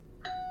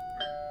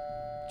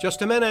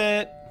Just a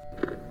minute.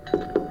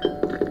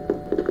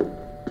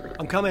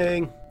 I'm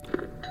coming.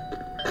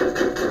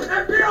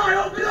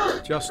 FBI, open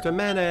up! Just a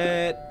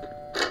minute.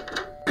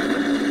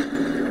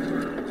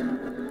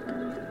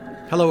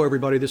 Hello,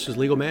 everybody. This is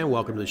Legal Man.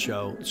 Welcome to the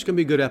show. It's going to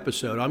be a good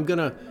episode. I'm going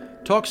to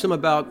talk some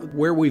about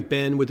where we've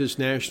been with this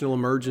national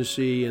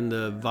emergency and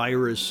the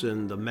virus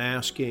and the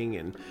masking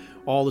and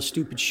all the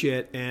stupid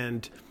shit.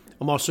 And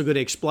I'm also going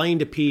to explain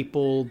to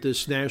people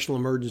this National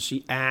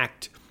Emergency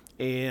Act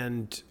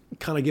and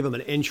kind of give them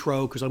an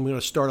intro, because I'm going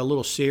to start a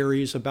little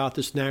series about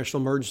this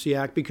National Emergency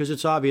Act, because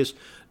it's obvious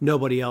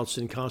nobody else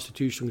in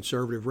constitutional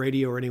conservative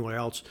radio or anyone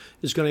else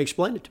is going to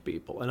explain it to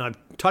people. And I've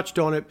touched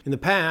on it in the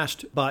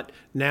past, but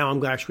now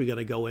I'm actually going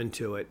to go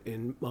into it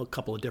in a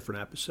couple of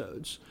different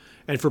episodes.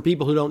 And for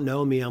people who don't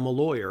know me, I'm a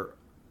lawyer.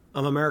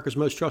 I'm America's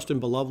most trusted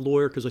and beloved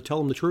lawyer because I tell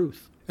them the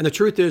truth. And the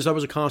truth is, I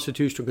was a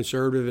constitutional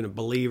conservative and a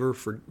believer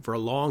for a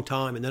long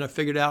time. And then I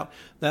figured out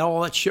that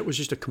all that shit was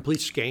just a complete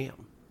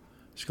scam.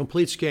 It's a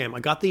complete scam. I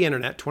got the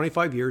internet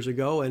 25 years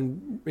ago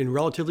and in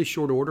relatively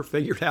short order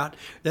figured out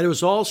that it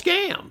was all a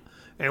scam.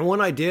 And when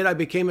I did, I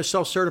became a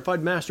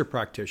self-certified master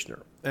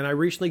practitioner. And I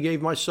recently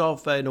gave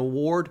myself an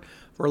award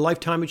for a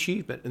lifetime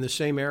achievement in the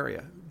same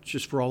area,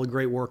 just for all the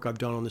great work I've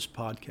done on this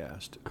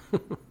podcast.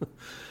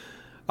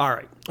 All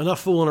right, enough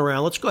fooling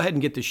around. Let's go ahead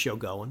and get this show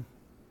going.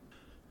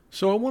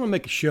 So I want to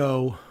make a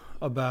show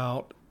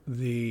about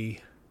the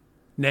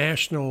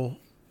national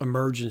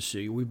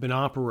emergency we've been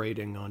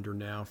operating under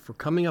now for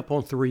coming up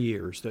on 3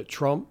 years that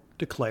Trump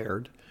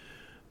declared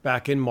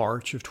back in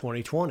March of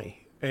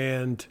 2020.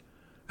 And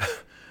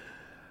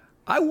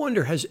I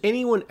wonder, has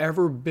anyone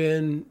ever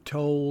been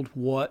told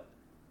what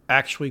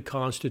actually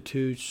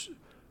constitutes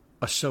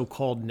a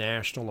so-called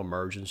national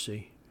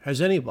emergency?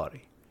 Has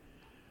anybody?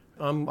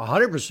 I'm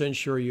 100%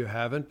 sure you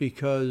haven't,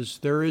 because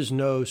there is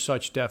no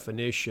such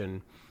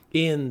definition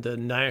in the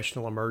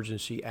National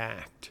Emergency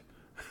Act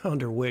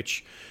under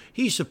which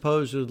he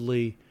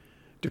supposedly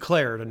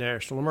declared a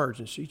national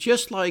emergency.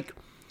 Just like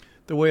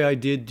the way I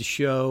did the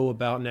show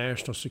about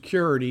national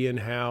security and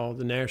how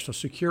the National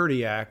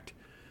Security Act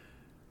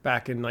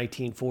back in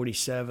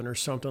 1947 or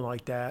something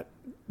like that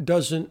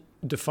doesn't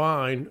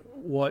define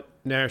what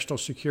national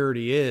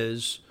security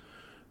is.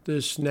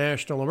 This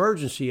National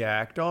Emergency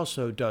Act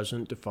also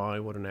doesn't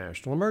define what a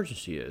national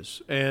emergency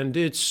is. And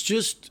it's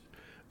just,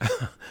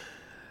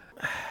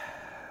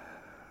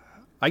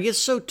 I get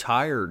so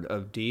tired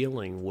of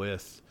dealing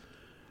with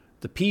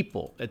the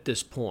people at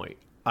this point.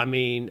 I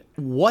mean,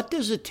 what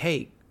does it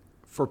take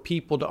for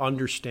people to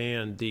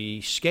understand the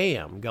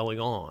scam going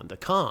on, the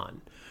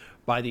con,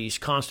 by these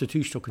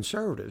constitutional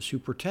conservatives who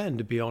pretend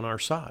to be on our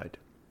side?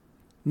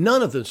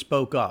 None of them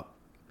spoke up.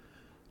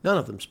 None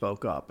of them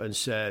spoke up and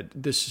said,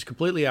 this is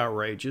completely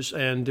outrageous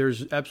and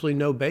there's absolutely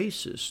no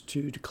basis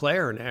to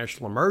declare a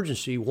national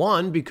emergency.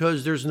 One,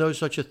 because there's no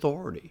such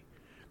authority.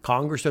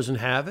 Congress doesn't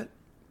have it.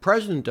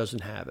 President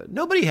doesn't have it.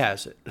 Nobody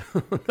has it.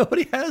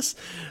 Nobody has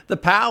the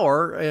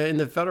power in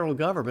the federal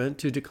government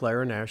to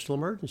declare a national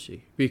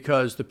emergency,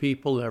 because the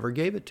people never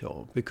gave it to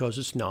them, because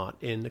it's not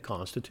in the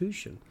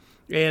Constitution.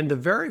 And the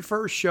very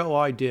first show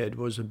I did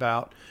was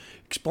about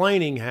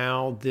explaining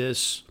how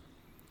this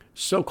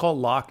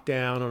so-called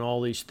lockdown and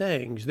all these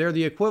things, they're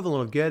the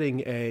equivalent of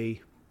getting an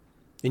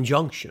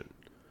injunction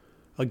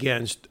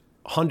against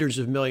hundreds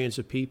of millions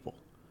of people.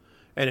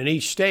 And in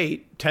each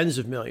state, tens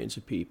of millions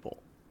of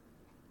people.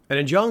 An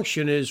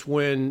injunction is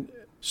when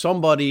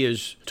somebody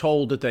is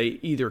told that they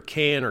either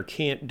can or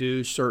can't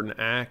do certain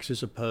acts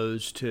as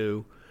opposed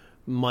to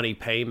money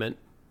payment.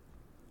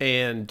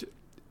 And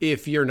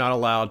if you're not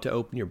allowed to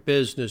open your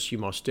business, you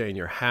must stay in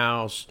your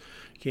house,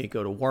 you can't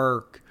go to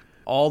work.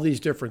 All these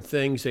different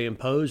things they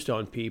imposed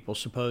on people,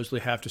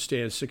 supposedly have to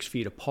stand 6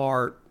 feet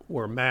apart,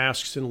 wear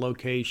masks in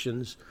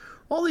locations.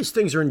 All these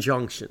things are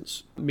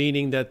injunctions,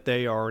 meaning that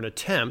they are an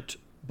attempt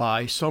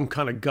by some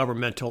kind of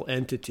governmental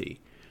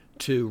entity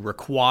to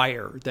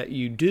require that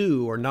you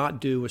do or not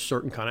do a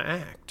certain kind of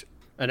act,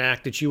 an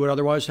act that you would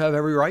otherwise have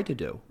every right to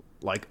do,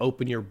 like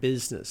open your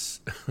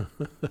business.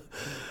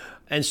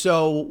 And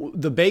so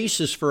the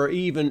basis for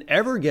even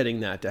ever getting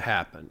that to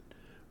happen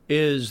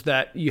is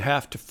that you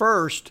have to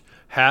first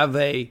have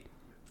a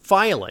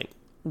filing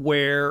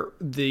where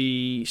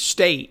the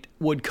state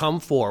would come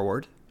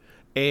forward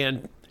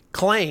and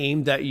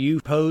claim that you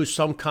pose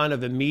some kind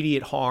of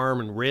immediate harm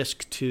and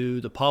risk to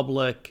the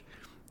public,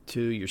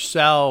 to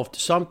yourself, to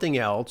something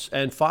else,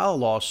 and file a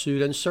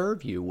lawsuit and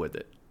serve you with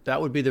it. That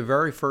would be the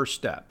very first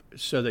step,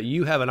 so that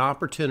you have an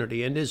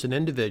opportunity, and as an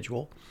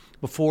individual,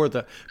 before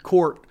the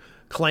court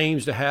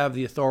claims to have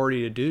the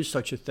authority to do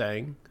such a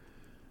thing,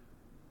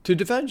 to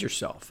defend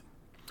yourself.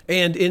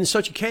 And in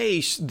such a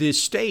case, the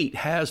state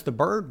has the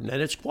burden,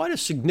 and it's quite a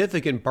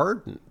significant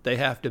burden they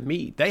have to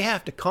meet. They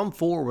have to come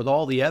forward with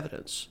all the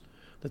evidence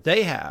that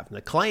they have, and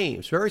the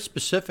claims very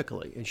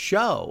specifically, and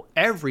show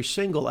every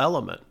single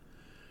element.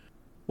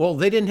 Well,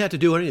 they didn't have to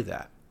do any of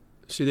that.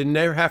 See, they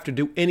never have to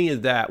do any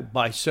of that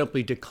by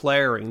simply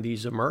declaring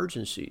these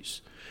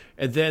emergencies.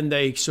 And then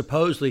they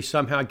supposedly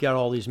somehow get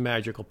all these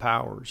magical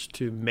powers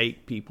to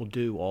make people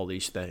do all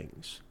these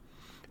things.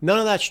 None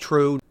of that's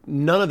true.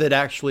 None of it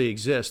actually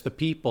exists. The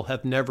people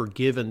have never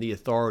given the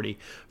authority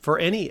for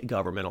any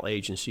governmental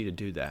agency to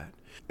do that.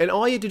 And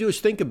all you have to do is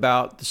think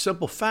about the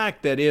simple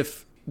fact that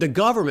if the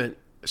government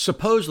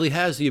supposedly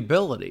has the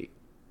ability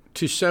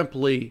to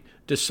simply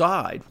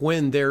decide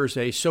when there's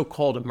a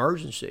so-called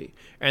emergency,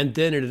 and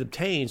then it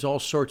obtains all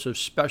sorts of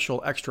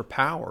special extra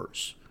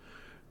powers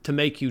to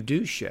make you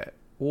do shit,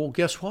 well,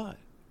 guess what?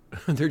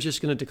 They're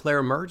just going to declare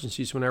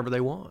emergencies whenever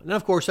they want. And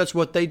of course, that's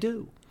what they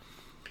do.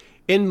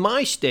 In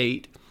my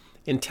state,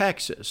 in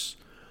Texas,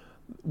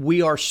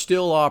 we are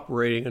still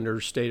operating under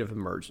a state of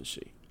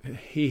emergency.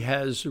 He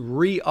has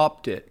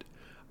re-upped it.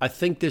 I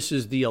think this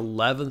is the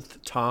 11th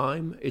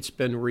time it's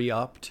been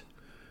re-upped.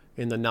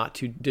 In the not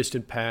too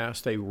distant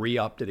past, they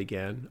re-upped it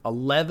again.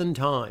 11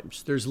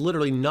 times. There's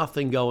literally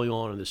nothing going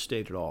on in the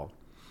state at all.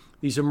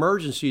 These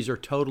emergencies are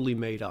totally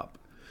made up.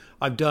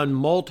 I've done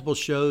multiple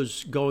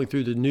shows going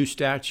through the new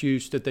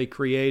statutes that they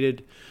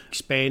created,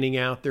 expanding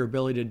out their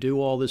ability to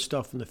do all this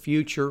stuff in the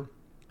future.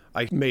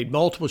 I made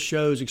multiple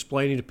shows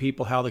explaining to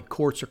people how the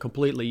courts are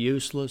completely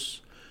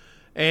useless.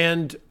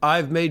 And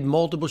I've made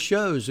multiple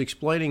shows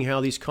explaining how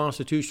these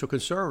constitutional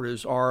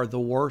conservatives are the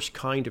worst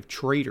kind of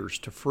traitors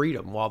to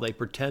freedom while they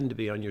pretend to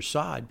be on your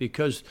side,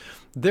 because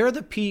they're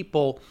the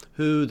people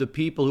who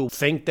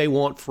think they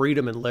want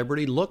freedom and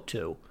liberty look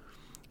to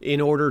in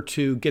order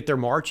to get their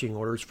marching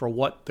orders for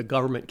what the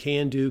government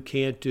can do,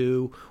 can't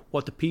do,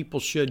 what the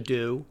people should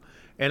do.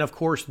 And of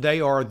course,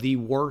 they are the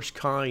worst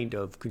kind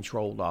of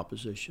controlled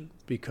opposition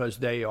because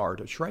they are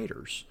the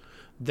traitors.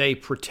 They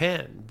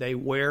pretend. They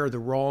wear the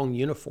wrong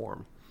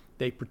uniform.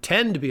 They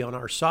pretend to be on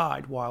our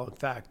side while in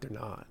fact they're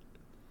not.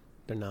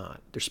 They're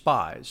not. They're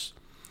spies.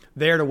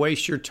 There to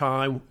waste your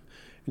time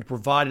and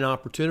provide an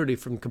opportunity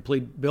from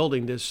complete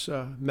building this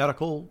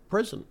medical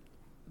prison.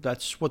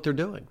 That's what they're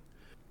doing.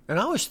 And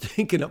I was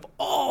thinking of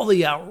all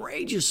the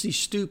outrageously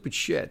stupid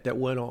shit that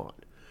went on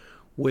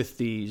with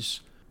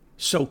these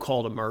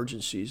so-called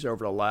emergencies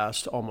over the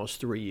last almost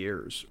 3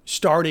 years,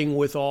 starting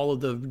with all of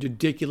the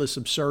ridiculous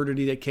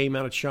absurdity that came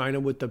out of China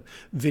with the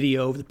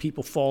video of the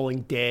people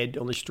falling dead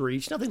on the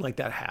streets. Nothing like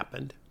that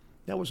happened.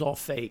 That was all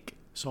fake.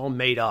 It's all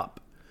made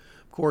up.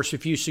 Of course,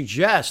 if you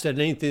suggest that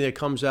anything that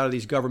comes out of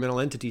these governmental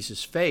entities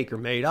is fake or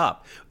made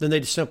up, then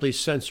they just simply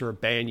censor or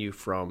ban you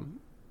from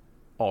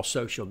all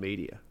social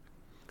media.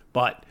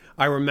 But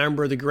I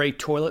remember the great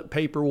toilet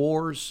paper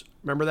wars.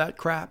 Remember that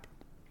crap?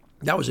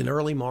 That was in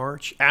early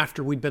March,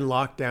 after we'd been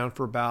locked down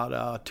for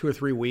about 2 or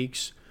 3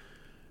 weeks.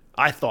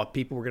 I thought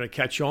people were going to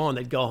catch on.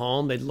 They'd go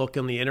home, they'd look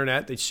on the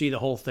internet, they'd see the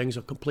whole thing's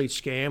a complete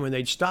scam, and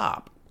they'd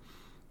stop.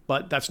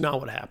 But that's not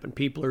what happened.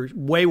 People are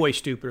way, way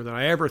stupider than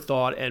I ever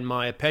thought, and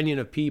my opinion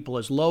of people,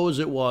 as low as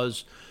it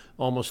was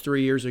almost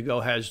 3 years ago,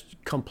 has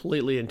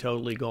completely and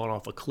totally gone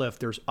off a cliff.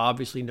 There's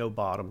obviously no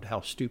bottom to how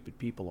stupid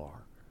people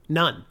are.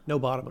 None. No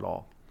bottom at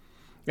all.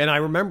 And I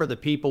remember the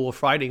people were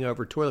fighting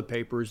over toilet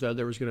paper as though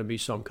there was going to be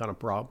some kind of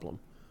problem.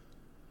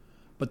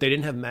 But they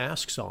didn't have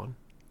masks on.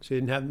 So they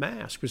didn't have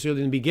masks. Because in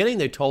the beginning,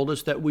 they told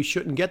us that we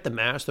shouldn't get the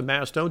masks. The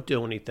masks don't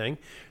do anything.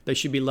 They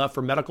should be left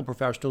for medical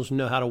professionals who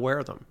know how to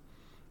wear them.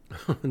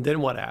 And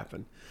then what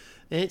happened?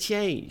 And it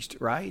changed,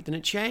 right? Then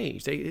it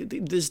changed.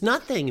 There's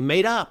nothing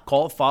made up.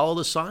 Call it follow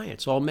the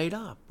science. All made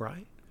up,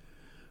 right?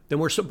 Then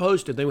we're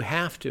supposed to. Then we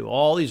have to.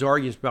 All these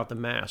arguments about the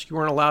mask. You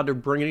weren't allowed to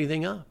bring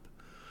anything up.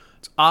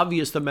 It's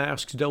obvious the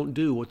masks don't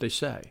do what they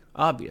say.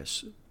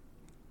 Obvious.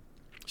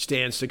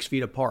 Stand 6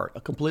 feet apart.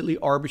 A completely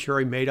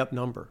arbitrary, made-up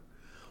number.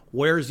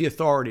 Where's the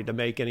authority to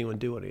make anyone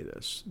do any of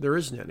this? There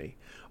isn't any.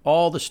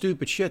 All the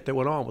stupid shit that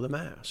went on with a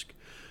mask.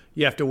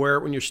 You have to wear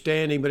it when you're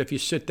standing, but if you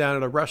sit down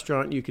at a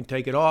restaurant, you can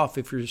take it off.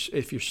 If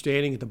you're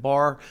standing at the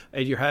bar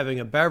and you're having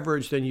a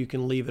beverage, then you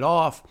can leave it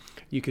off.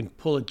 You can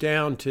pull it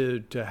down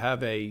to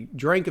have a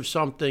drink of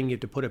something. You have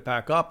to put it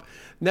back up.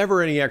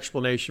 Never any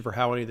explanation for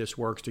how any of this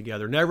works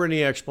together. Never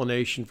any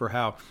explanation for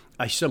how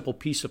a simple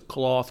piece of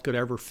cloth could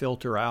ever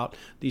filter out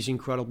these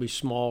incredibly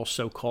small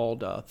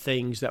so-called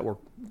things that were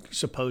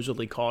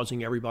supposedly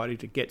causing everybody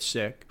to get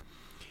sick.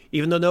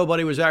 Even though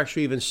nobody was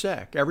actually even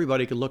sick.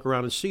 Everybody could look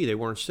around and see they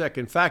weren't sick.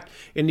 In fact,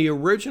 in the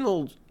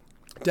original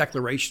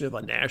declaration of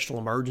a national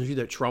emergency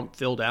that Trump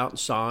filled out and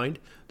signed,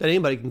 that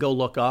anybody can go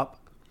look up,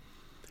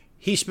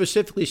 he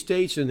specifically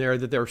states in there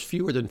that there's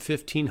fewer than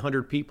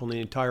 1,500 people in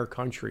the entire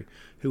country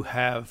who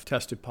have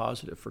tested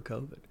positive for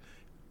COVID.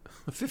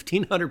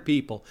 1,500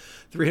 people,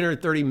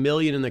 330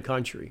 million in the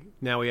country.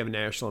 Now we have a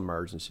national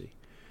emergency.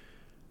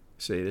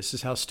 See, this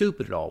is how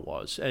stupid it all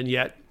was. And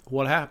yet,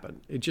 what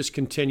happened? It just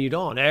continued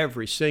on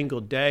every single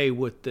day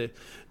with the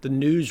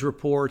news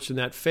reports and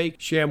that fake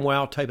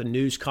ShamWow type of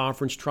news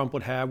conference Trump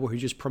would have where he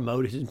just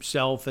promoted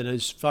himself and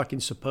his fucking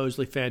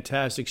supposedly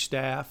fantastic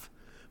staff.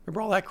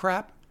 Remember all that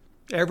crap?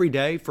 Every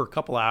day for a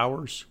couple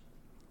hours.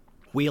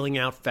 Wheeling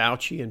out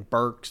Fauci and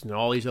Birx and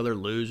all these other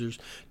losers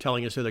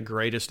telling us they're the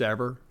greatest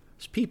ever.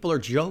 These people are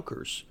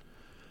jokers.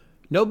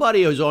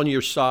 Nobody who's on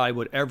your side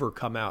would ever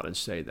come out and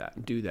say that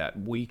and do that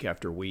week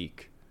after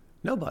week.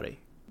 Nobody.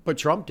 But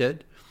Trump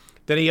did.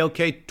 Then he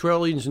okayed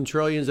trillions and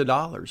trillions of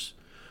dollars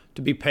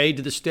to be paid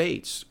to the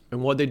states.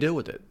 And what they do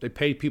with it? They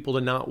paid people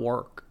to not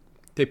work.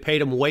 They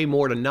paid them way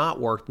more to not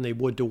work than they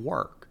would to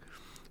work.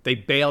 They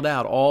bailed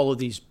out all of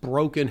these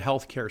broken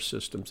healthcare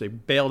systems. They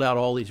bailed out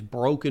all these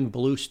broken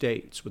blue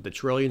states with the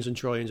trillions and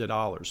trillions of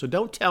dollars. So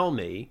don't tell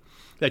me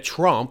that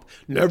Trump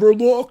never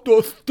locked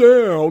us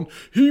down.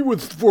 He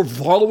was for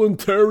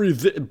voluntary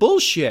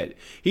bullshit.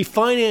 He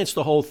financed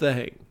the whole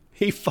thing.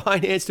 He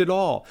financed it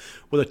all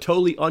with a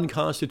totally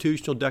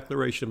unconstitutional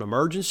declaration of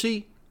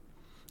emergency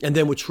and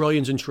then with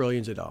trillions and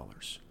trillions of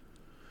dollars.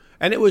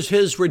 And it was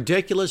his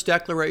ridiculous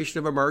declaration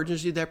of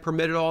emergency that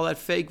permitted all that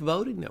fake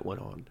voting that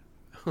went on.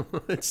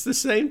 It's the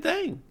same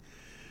thing.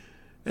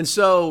 And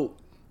so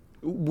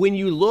when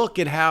you look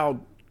at how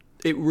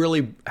it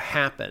really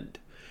happened,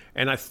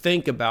 and I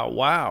think about,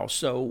 wow,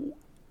 so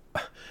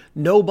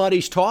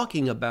nobody's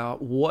talking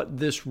about what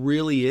this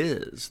really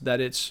is,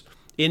 that it's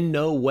in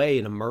no way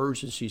an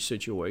emergency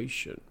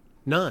situation.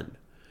 None.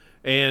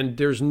 And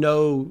there's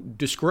no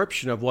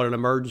description of what an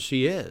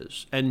emergency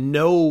is. And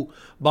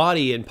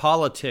nobody in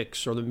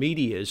politics or the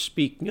media is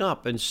speaking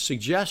up and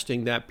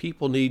suggesting that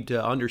people need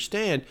to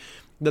understand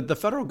that the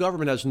federal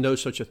government has no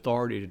such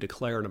authority to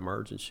declare an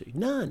emergency.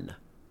 None.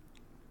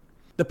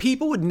 The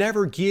people would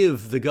never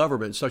give the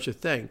government such a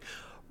thing.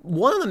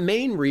 One of the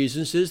main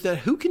reasons is that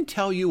who can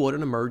tell you what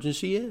an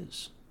emergency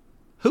is?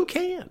 Who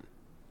can?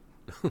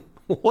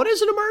 What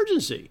is an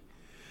emergency?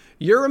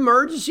 Your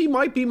emergency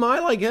might be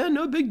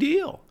no big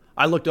deal.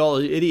 I looked at all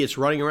the idiots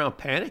running around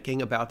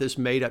panicking about this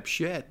made-up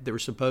shit they were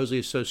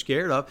supposedly so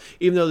scared of,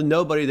 even though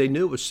nobody they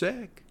knew was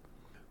sick.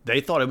 They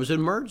thought it was an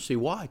emergency.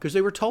 Why? Because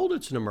they were told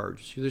it's an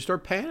emergency. They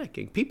start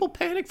panicking. People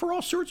panic for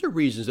all sorts of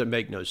reasons that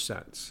make no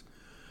sense.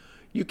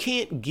 You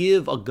can't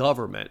give a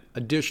government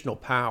additional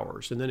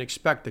powers and then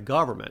expect the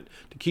government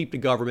to keep the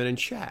government in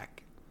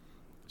check.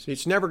 See,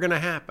 it's never going to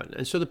happen.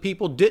 And so the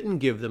people didn't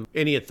give them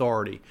any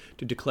authority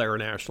to declare a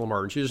national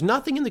emergency. There's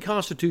nothing in the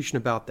Constitution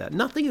about that.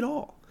 Nothing at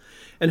all.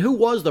 And who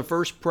was the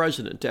first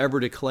president to ever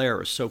declare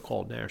a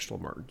so-called national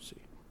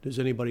emergency? Does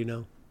anybody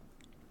know?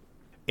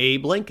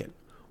 Abe Lincoln,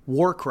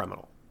 war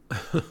criminal.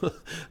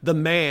 The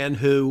man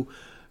who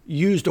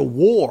used a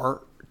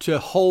war to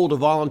hold a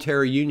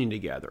voluntary union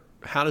together.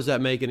 How does that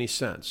make any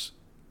sense?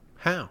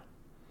 How?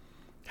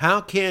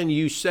 How can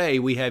you say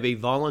we have a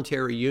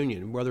voluntary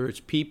union, whether it's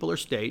people or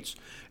states,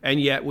 and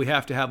yet we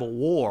have to have a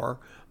war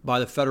by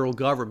the federal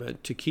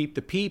government to keep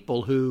the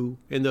people who,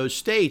 in those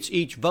states,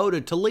 each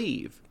voted to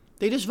leave?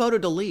 They just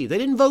voted to leave. They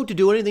didn't vote to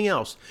do anything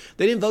else.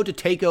 They didn't vote to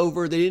take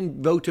over. They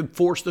didn't vote to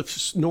force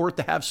the North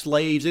to have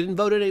slaves. They didn't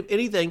vote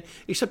anything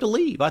except to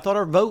leave. I thought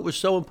our vote was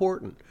so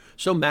important,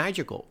 so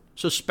magical,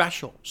 so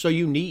special, so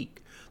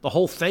unique, the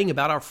whole thing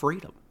about our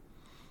freedom.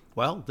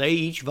 Well, they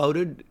each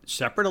voted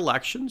separate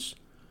elections,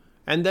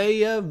 and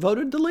they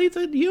voted to leave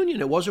the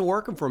union. It wasn't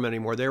working for them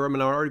anymore. They were in a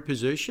minority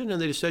position,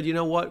 and they just said, you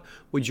know what?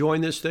 We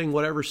joined this thing,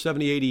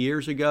 70, 80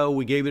 years ago.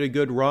 We gave it a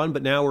good run,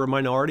 but now we're a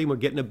minority, and we're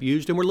getting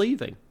abused, and we're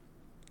leaving.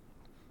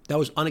 That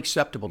was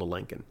unacceptable to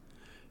Lincoln.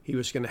 He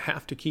was going to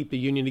have to keep the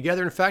union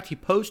together. In fact, he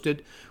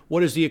posted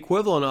what is the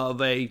equivalent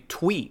of a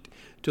tweet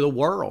to the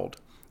world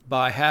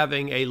by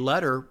having a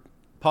letter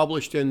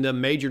published in the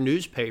major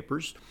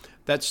newspapers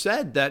that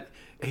said that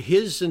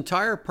his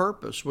entire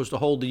purpose was to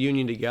hold the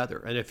union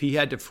together. And if he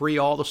had to free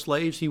all the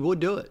slaves, he would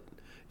do it.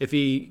 If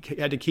he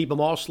had to keep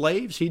them all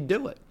slaves, he'd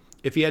do it.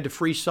 If he had to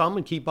free some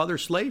and keep other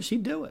slaves,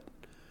 he'd do it.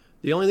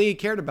 The only thing he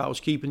cared about was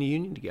keeping the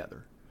union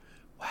together.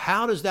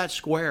 How does that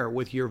square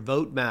with your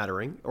vote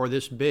mattering or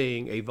this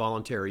being a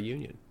voluntary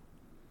union?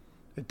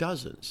 It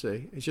doesn't,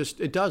 see?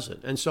 It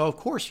doesn't. And so, of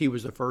course, he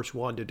was the first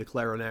one to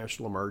declare a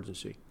national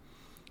emergency.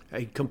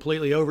 He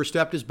completely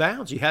overstepped his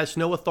bounds. He has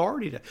no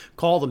authority to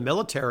call the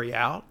military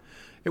out.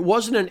 It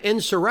wasn't an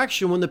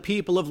insurrection when the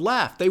people have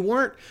left. They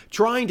weren't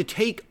trying to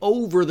take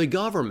over the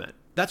government.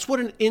 That's what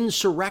an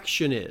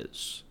insurrection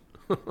is.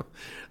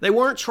 They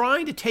weren't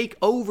trying to take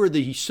over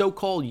the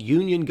so-called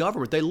union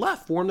government. They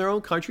left, formed their own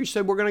country,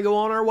 said we're going to go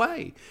on our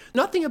way.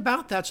 Nothing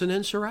about that's an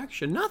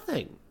insurrection.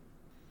 Nothing.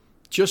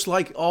 Just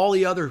like all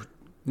the other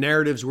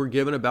narratives we're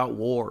given about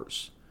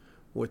wars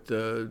with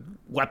the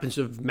weapons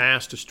of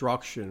mass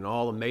destruction and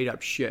all the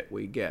made-up shit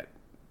we get.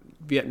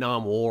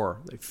 Vietnam War,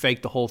 they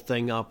faked the whole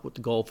thing up with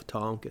the Gulf of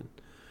Tonkin.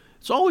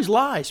 It's always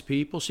lies,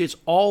 people. See, it's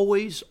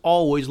always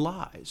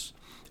lies.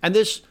 And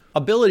this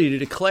ability to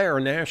declare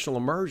a national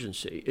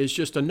emergency is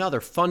just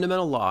another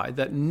fundamental lie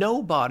that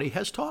nobody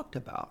has talked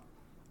about.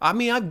 I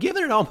mean, I've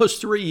given it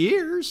almost 3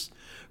 years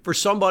for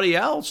somebody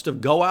else to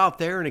go out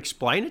there and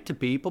explain it to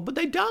people, but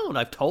they don't.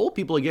 I've told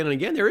people again and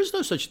again, there is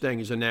no such thing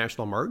as a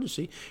national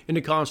emergency in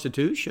the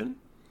Constitution.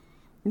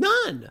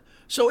 None.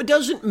 So it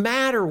doesn't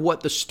matter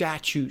what the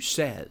statute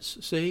says,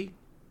 see?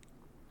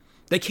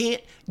 They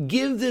can't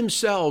give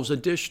themselves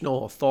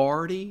additional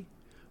authority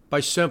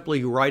by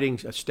simply writing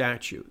a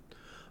statute.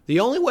 The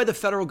only way the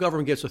federal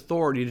government gets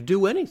authority to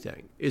do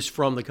anything is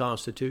from the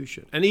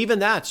Constitution. And even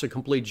that's a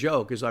complete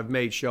joke, as I've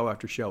made show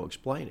after show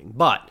explaining.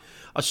 But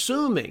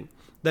assuming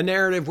the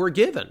narrative we're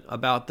given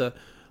about the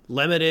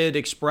limited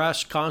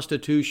express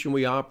constitution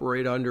we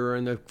operate under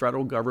and the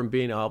federal government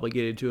being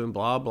obligated to and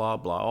blah, blah,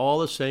 blah. All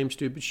the same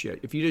stupid shit.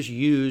 If you just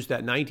use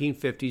that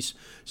 1950s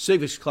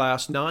civics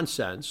class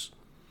nonsense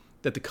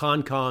that the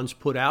con-cons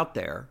put out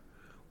there,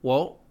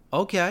 well,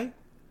 okay,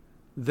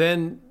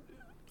 then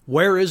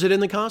where is it in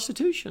the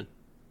Constitution?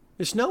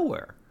 It's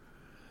nowhere.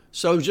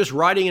 So just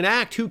writing an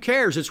act, who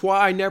cares? It's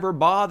why I never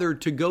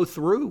bothered to go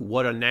through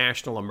what a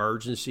national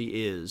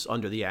emergency is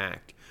under the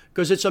act,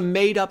 because it's a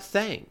made-up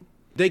thing.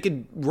 They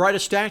could write a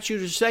statute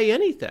to say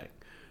anything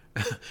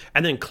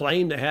and then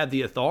claim to have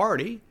the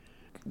authority.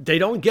 They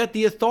don't get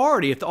the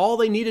authority. If all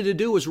they needed to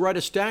do was write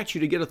a statute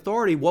to get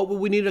authority, what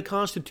would we need a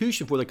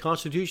constitution for? The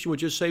Constitution would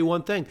just say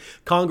one thing: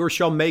 Congress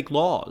shall make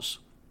laws.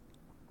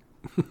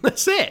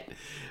 That's it.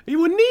 You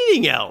wouldn't need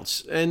anything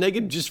else. And they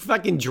could just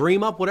fucking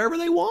dream up whatever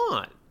they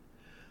want.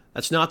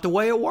 That's not the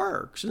way it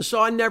works. And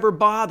so I never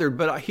bothered,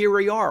 but here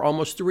we are,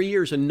 almost 3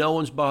 years, and no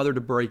one's bothered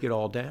to break it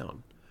all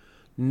down.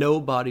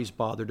 Nobody's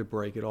bothered to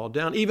break it all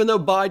down, even though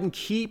Biden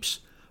keeps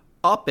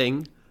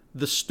upping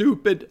the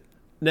stupid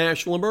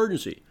national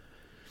emergency.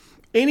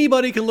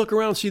 Anybody can look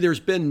around and see there's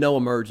been no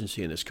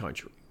emergency in this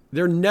country.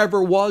 There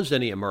never was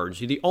any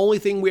emergency. The only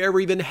thing we ever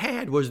even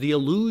had was the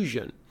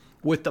illusion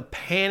with the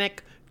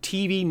panic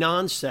TV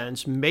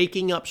nonsense,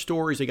 making up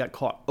stories. They got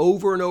caught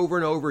over and over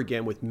and over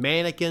again with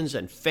mannequins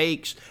and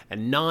fakes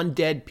and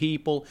non-dead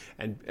people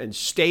and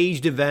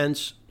staged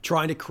events,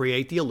 trying to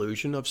create the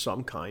illusion of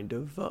some kind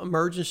of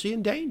emergency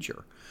and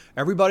danger.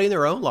 Everybody in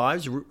their own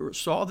lives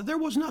saw that there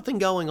was nothing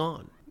going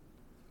on.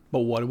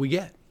 But what do we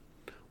get?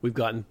 We've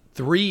gotten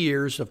 3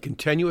 years of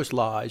continuous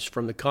lies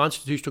from the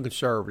constitutional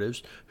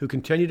conservatives who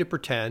continue to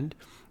pretend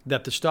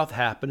that the stuff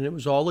happened and it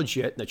was all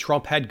legit and that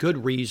Trump had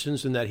good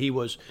reasons and that he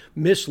was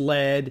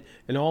misled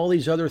and all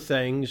these other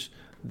things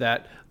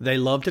that they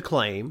love to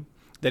claim,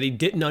 that he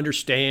didn't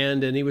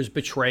understand and he was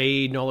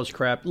betrayed and all this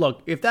crap.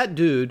 Look, if that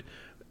dude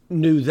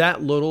knew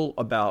that little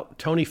about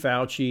Tony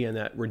Fauci and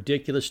that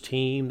ridiculous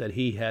team that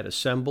he had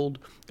assembled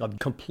of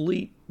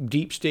complete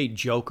deep state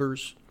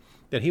jokers,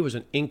 then he was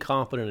an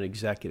incompetent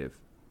executive,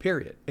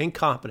 period.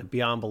 Incompetent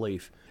beyond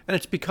belief. And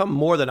it's become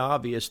more than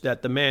obvious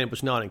that the man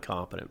was not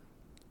incompetent.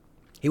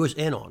 He was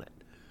in on it.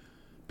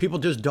 People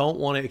just don't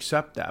want to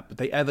accept that, but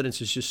the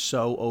evidence is just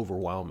so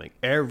overwhelming.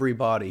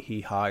 Everybody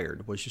he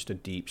hired was just a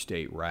deep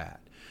state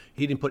rat.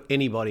 He didn't put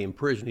anybody in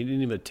prison. He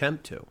didn't even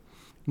attempt to.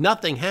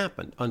 Nothing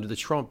happened under the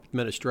Trump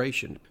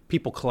administration.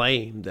 People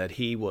claim that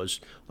he was,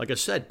 like I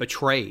said,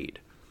 betrayed.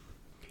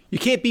 You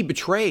can't be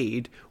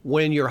betrayed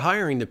when you're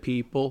hiring the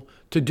people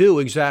to do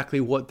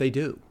exactly what they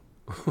do.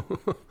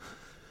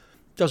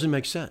 Doesn't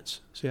make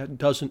sense. See, that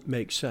doesn't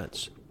make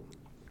sense.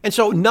 And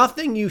so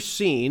nothing you've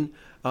seen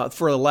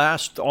for the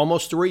last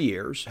almost 3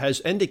 years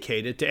has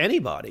indicated to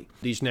anybody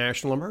these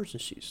national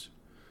emergencies.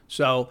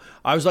 So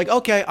I was like,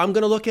 okay, I'm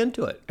going to look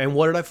into it. And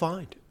what did I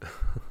find?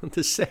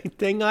 The same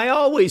thing I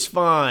always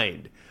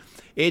find.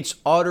 It's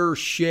utter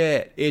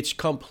shit. It's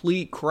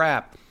complete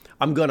crap.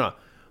 I'm going to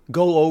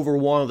go over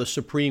one of the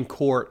Supreme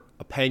Court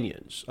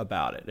opinions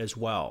about it as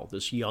well,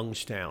 this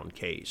Youngstown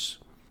case.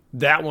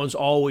 That one's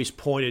always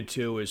pointed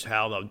to as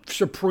how the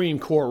Supreme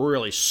Court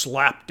really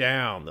slapped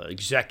down the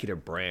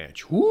executive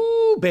branch.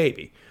 Woo,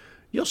 baby.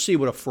 You'll see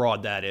what a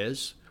fraud that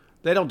is.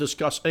 They don't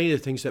discuss any of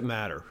the things that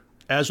matter,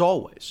 as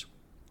always.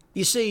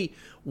 You see,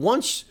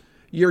 once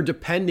you're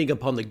depending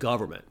upon the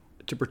government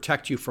to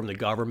protect you from the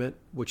government,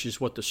 which is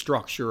what the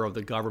structure of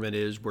the government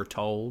is, we're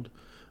told,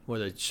 where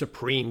the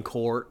Supreme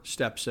Court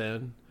steps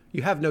in,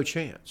 you have no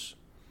chance.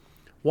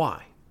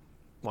 Why?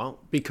 Well,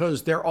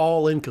 because they're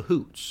all in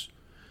cahoots.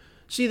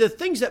 See, the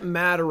things that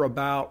matter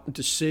about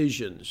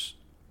decisions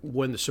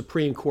when the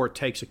Supreme Court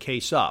takes a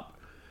case up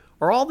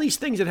are all these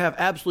things that have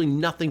absolutely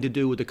nothing to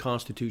do with the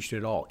Constitution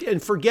at all.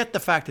 And forget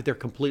the fact that they're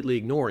completely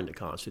ignoring the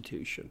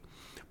Constitution.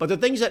 But the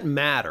things that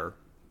matter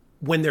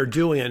when they're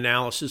doing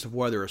analysis of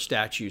whether a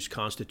statute is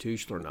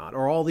constitutional or not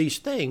are all these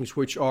things,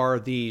 which are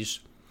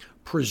these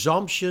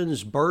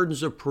presumptions,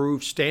 burdens of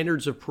proof,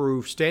 standards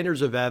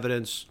of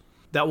evidence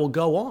that will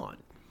go on.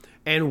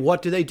 And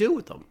what do they do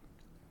with them?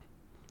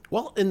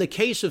 Well, in the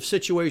case of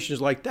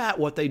situations like that,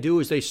 what they do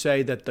is they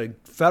say that the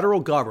federal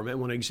government,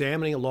 when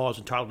examining a law, is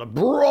entitled to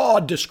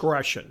broad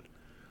discretion.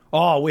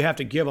 Oh, we have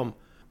to give them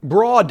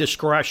broad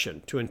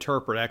discretion to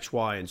interpret X,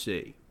 Y, and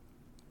Z.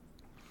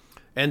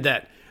 And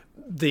that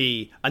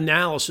the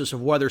analysis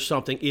of whether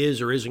something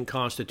is or isn't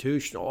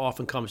constitutional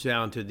often comes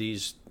down to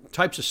these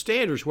types of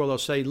standards where they'll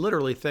say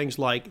literally things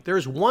like,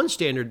 there's one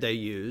standard they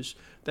use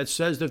that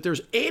says that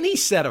there's any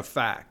set of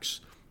facts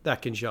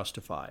that can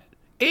justify it.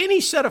 Any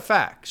set of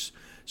facts.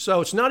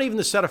 So it's not even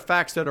the set of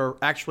facts that are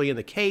actually in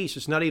the case.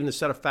 It's not even the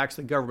set of facts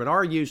that government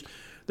argues.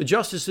 The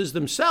justices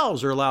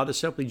themselves are allowed to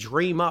simply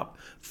dream up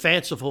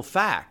fanciful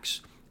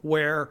facts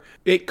where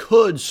it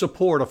could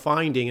support a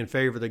finding in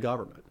favor of the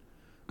government.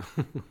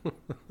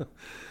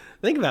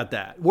 Think about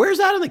that. Where's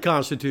that in the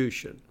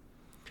Constitution?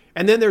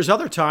 And then there's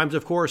other times,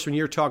 of course, when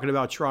you're talking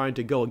about trying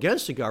to go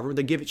against the government,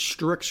 they give it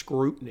strict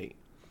scrutiny.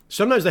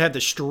 Sometimes they have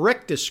the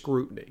strictest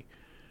scrutiny.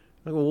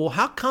 I go, well,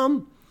 how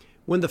come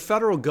when the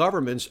federal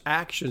government's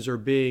actions are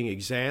being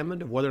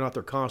examined of whether or not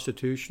they're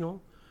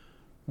constitutional,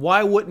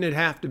 why wouldn't it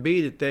have to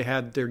be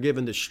that they're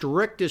given the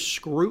strictest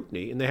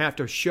scrutiny and they have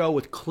to show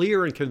with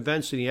clear and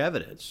convincing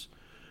evidence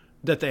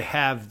that they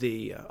have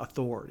the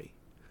authority,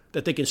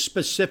 that they can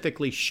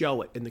specifically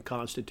show it in the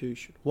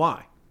Constitution?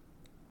 Why?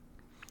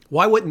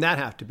 Why wouldn't that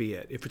have to be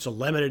it? If it's a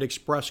limited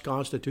express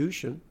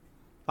Constitution,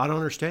 I don't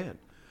understand.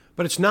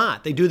 But it's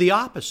not. They do the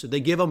opposite. They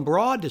give them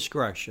broad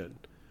discretion.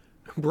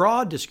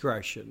 Broad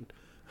discretion.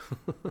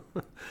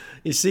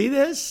 You see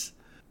this?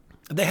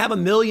 They have a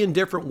million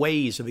different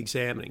ways of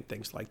examining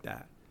things like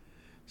that.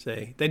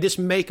 See, they just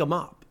make them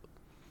up.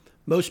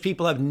 Most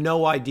people have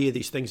no idea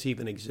these things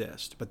even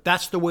exist, but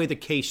that's the way the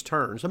case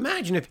turns.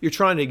 Imagine if you're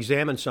trying to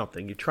examine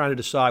something, you're trying to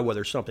decide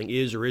whether something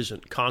is or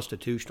isn't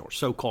constitutional, or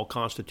so-called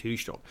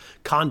constitutional.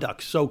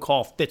 Conduct,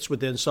 so-called, fits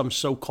within some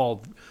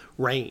so-called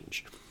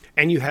range.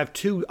 And you have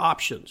two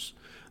options.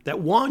 That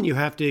one, you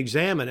have to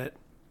examine it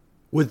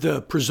with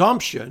the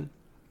presumption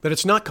that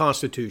it's not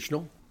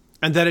constitutional,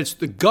 and that it's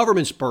the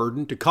government's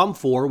burden to come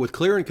forward with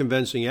clear and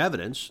convincing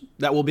evidence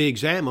that will be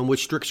examined with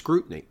strict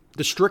scrutiny,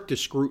 the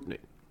strictest scrutiny.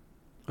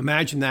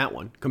 Imagine that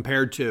one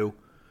compared to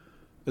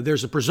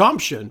there's a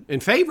presumption in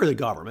favor of the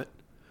government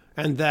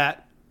and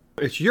that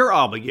it's your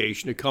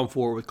obligation to come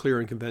forward with clear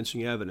and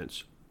convincing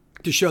evidence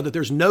to show that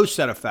there's no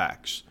set of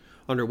facts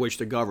under which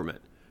the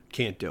government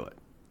can't do it.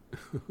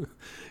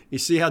 You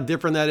see how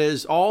different that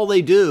is? All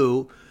they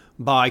do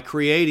by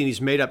creating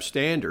these made-up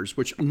standards,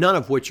 which none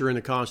of which are in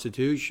the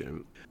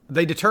Constitution,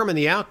 they determine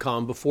the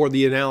outcome before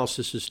the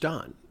analysis is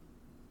done.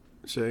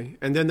 See?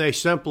 And then they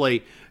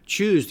simply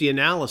choose the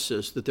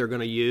analysis that they're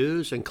going to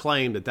use and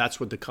claim that that's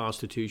what the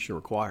Constitution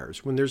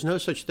requires. When there's no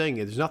such thing,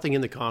 there's nothing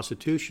in the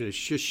Constitution. It's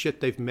just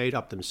shit they've made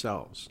up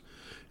themselves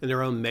and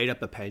their own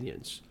made-up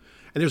opinions.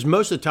 And there's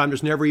most of the time,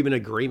 there's never even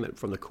agreement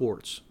from the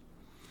courts.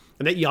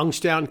 And that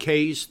Youngstown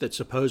case that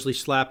supposedly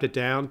slapped it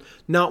down,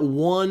 not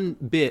one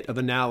bit of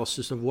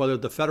analysis of whether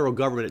the federal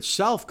government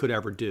itself could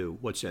ever do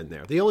what's in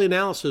there. The only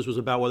analysis was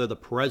about whether the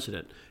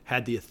president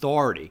had the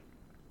authority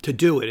to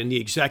do it in the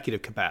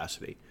executive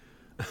capacity.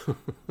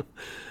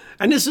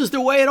 And this is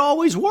the way it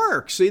always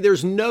works. See,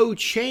 there's no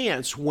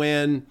chance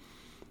when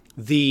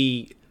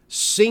the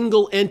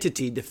single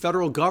entity, the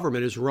federal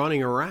government, is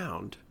running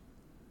around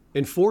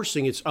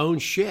enforcing its own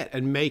shit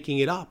and making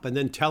it up and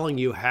then telling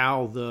you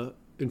how the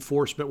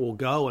enforcement will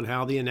go and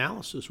how the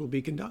analysis will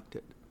be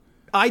conducted.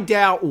 I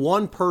doubt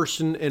one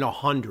person in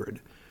 100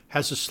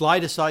 has the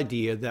slightest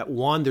idea that,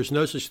 one, there's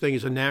no such thing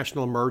as a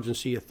national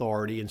emergency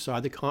authority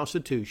inside the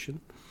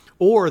Constitution,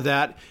 or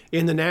that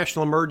in the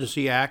National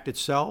Emergency Act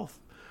itself,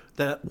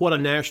 that what a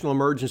national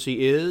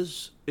emergency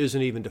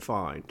isn't even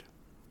defined.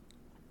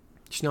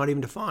 It's not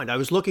even defined. I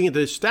was looking at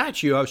the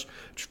statute. I was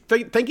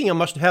thinking I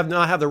must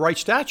not have the right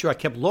statute. I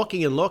kept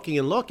looking and looking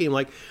and looking.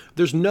 Like,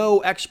 there's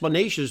no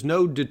explanations,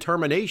 no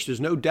determinations,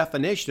 no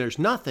definition. There's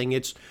nothing.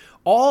 It's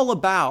all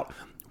about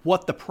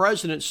what the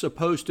president's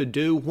supposed to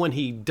do when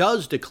he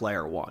does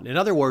declare one. In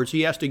other words,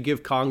 he has to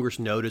give Congress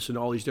notice in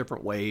all these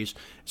different ways.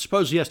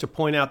 Suppose he has to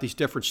point out these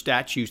different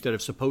statutes that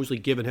have supposedly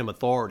given him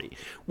authority.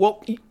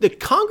 Well, the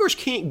Congress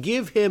can't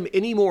give him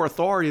any more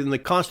authority than the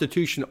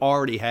Constitution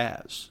already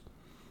has.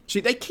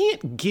 See, they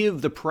can't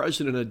give the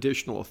president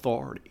additional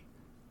authority.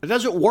 It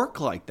doesn't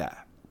work like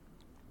that.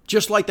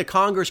 Just like the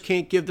Congress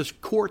can't give the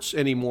courts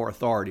any more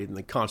authority than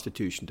the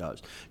Constitution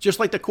does. Just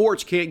like the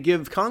courts can't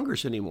give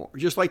Congress any more.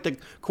 Just like the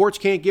courts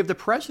can't give the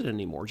president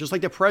any more. Just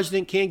like the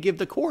president can't give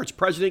the courts.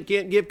 President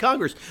can't give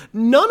Congress.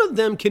 None of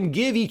them can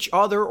give each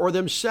other or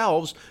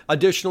themselves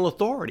additional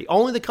authority.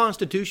 Only the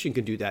Constitution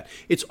can do that.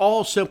 It's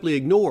all simply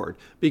ignored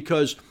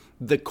because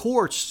the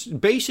courts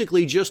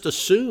basically just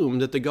assume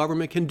that the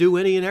government can do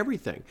any and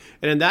everything.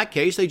 And in that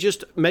case, they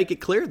just make it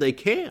clear they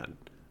can.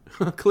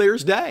 Clear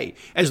as day,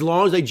 as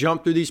long as they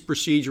jump through these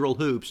procedural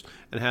hoops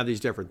and have these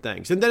different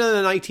things. And then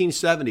in the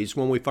 1970s,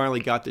 when we finally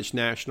got this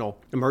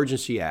National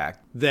Emergency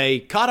Act, they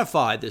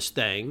codified this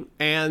thing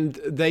and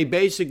they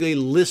basically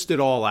list it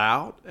all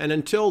out. And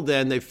until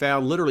then, they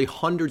found literally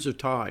hundreds of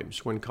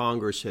times when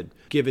Congress had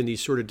given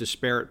these sort of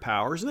disparate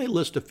powers, and they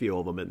list a few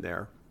of them in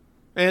there.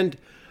 And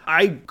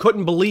I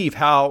couldn't believe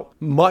how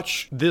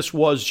much this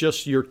was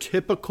just your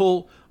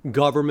typical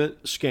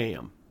government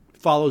scam.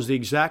 Follows the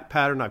exact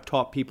pattern I've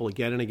taught people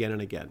again and again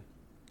and again.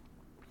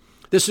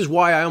 This is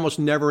why I almost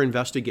never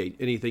investigate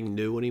anything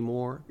new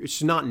anymore.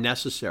 It's not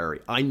necessary.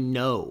 I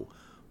know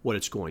what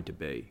it's going to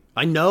be.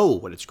 I know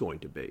what it's going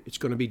to be. It's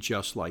going to be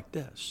just like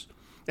this.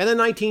 And in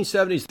the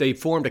 1970s, they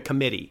formed a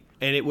committee.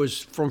 And it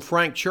was from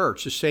Frank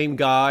Church, the same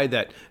guy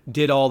that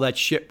did all that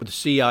shit with the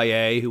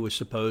CIA, who was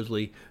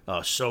supposedly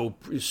so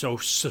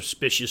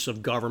suspicious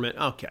of government.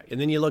 Okay.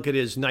 And then you look at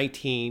his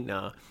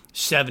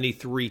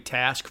 1973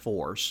 task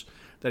force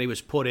that he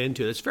was put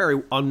into. It's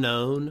very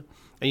unknown,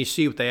 and you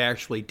see what they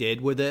actually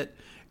did with it,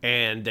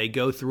 and they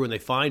go through and they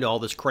find all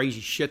this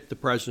crazy shit the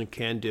president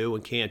can do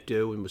and can't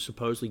do and was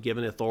supposedly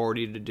given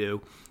authority to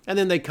do, and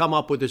then they come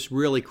up with this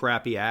really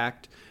crappy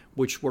act,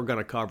 which we're going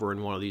to cover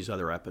in one of these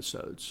other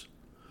episodes.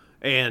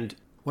 And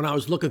When I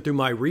was looking through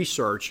my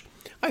research,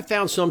 I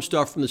found some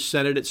stuff from the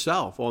Senate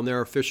itself on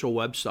their official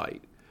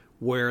website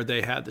where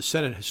they had the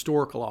Senate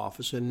Historical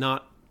Office, and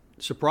not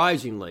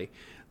surprisingly,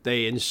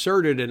 they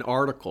inserted an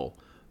article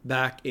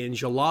back in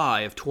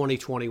July of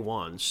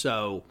 2021.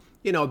 So,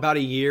 about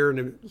a year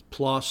and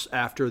plus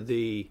after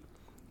the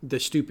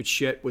stupid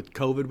shit with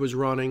COVID was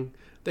running,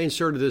 they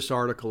inserted this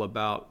article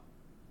about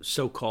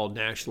so-called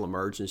National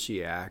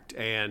Emergency Act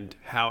and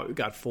how it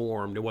got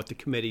formed and what the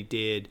committee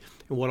did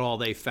and what all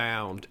they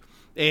found.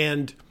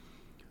 And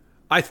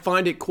I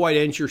find it quite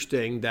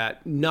interesting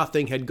that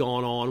nothing had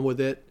gone on with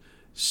it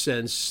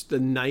since the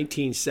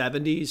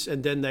 1970s,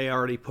 and then they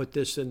already put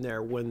this in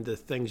there when the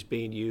thing's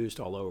being used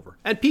all over.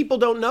 And people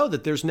don't know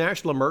that there's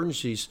national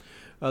emergencies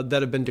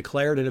that have been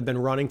declared and have been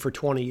running for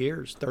 20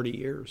 years, 30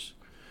 years.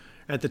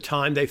 At the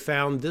time they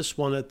found this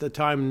one, at the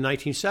time in the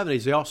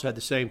 1970s, they also had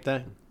the same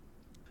thing.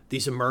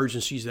 These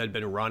emergencies that had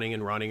been running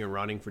and running and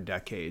running for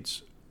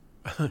decades.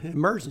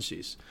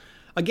 Emergencies.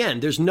 Again,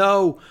 there's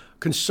no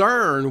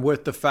concern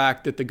with the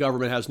fact that the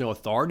government has no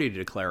authority to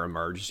declare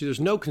emergency. There's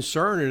no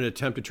concern in an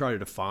attempt to try to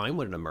define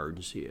what an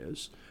emergency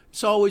is.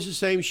 It's always the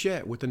same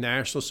shit with the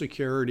national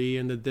security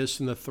and the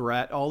this and the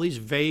threat, all these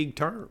vague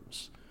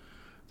terms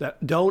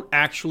that don't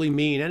actually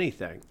mean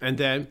anything. And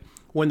then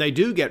when they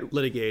do get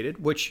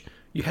litigated, which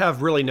you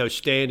have really no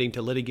standing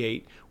to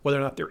litigate whether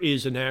or not there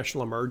is a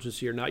national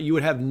emergency or not, you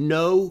would have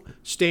no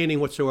standing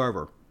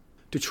whatsoever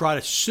to try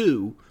to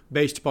sue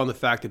based upon the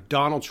fact that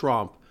Donald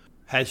Trump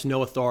has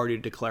no authority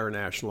to declare a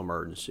national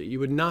emergency. You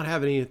would not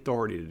have any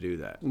authority to do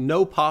that.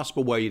 No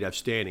possible way you'd have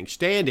standing.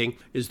 Standing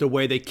is the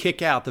way they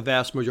kick out the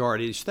vast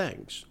majority of these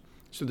things.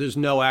 So there's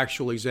no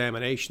actual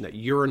examination that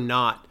you're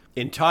not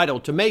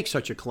entitled to make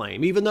such a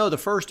claim, even though the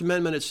First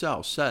Amendment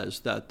itself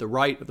says that the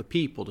right of the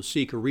people to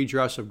seek a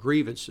redress of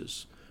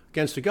grievances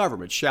against the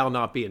government shall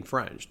not be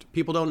infringed.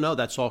 People don't know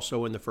that's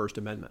also in the First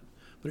Amendment,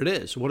 but it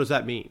is. So what does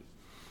that mean?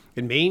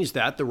 It means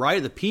that the right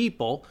of the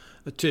people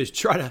to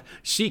try to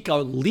seek a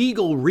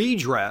legal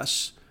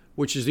redress,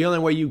 which is the only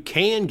way you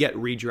can get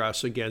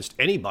redress against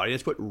anybody,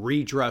 that's what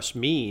redress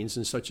means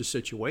in such a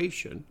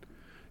situation,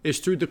 is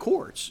through the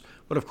courts.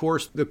 But of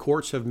course, the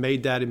courts have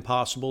made that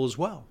impossible as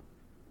well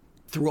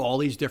through all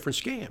these different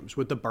scams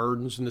with the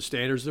burdens and the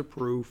standards of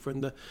proof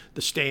and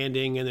the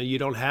standing, and then you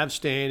don't have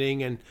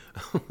standing. And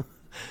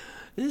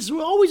this is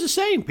always the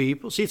same,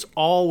 people. See, it's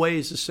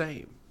always the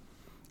same.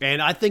 And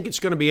I think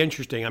it's going to be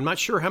interesting. I'm not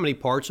sure how many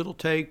parts it'll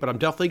take, but I'm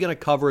definitely going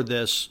to cover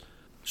this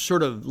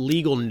sort of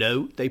legal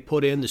note they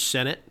put in the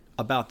Senate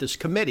about this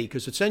committee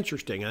because it's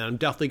interesting. And I'm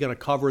definitely going to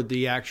cover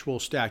the actual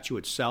statute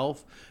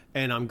itself,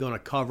 and I'm going to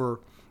cover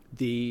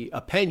the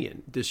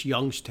opinion, this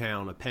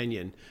Youngstown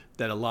opinion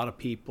that a lot of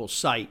people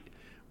cite,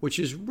 which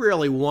is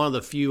really one of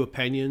the few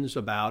opinions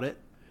about it,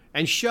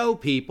 and show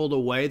people the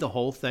way the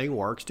whole thing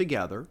works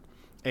together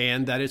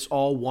and that it's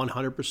all 100%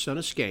 a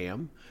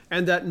scam,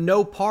 and that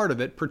no part of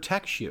it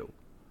protects you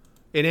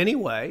in any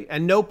way,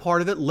 and no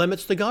part of it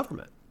limits the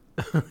government.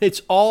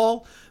 It's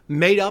all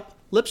made up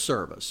lip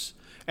service.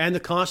 And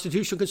the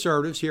constitutional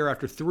conservatives here,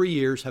 after 3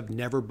 years, have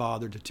never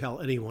bothered to tell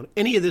anyone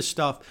any of this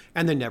stuff,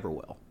 and they never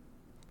will.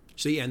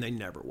 See, and they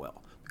never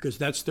will, because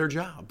that's their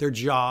job. Their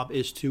job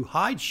is to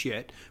hide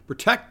shit,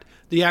 protect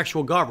the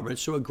actual government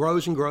so it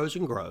grows and grows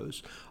and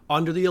grows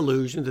under the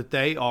illusion that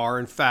they are,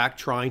 in fact,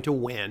 trying to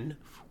win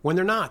when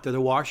they're not. They're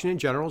the Washington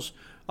Generals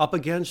up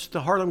against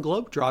the Harlem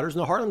Globetrotters. And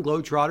the Harlem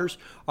Globetrotters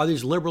are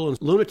these liberal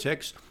and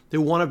lunatics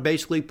who want to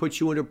basically put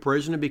you into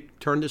prison and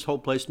turn this whole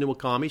place into a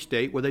commie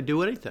state where they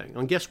do anything.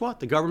 And guess what?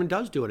 The government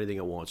does do anything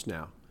it wants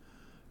now.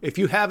 If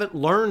you haven't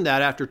learned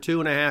that after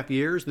 2.5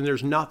 years, then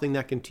there's nothing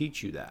that can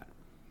teach you that.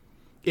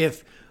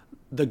 If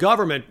the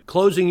government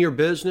closing your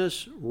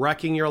business,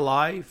 wrecking your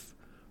life,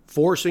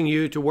 forcing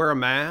you to wear a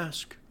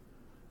mask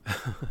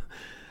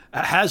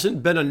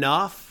hasn't been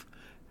enough,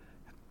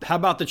 how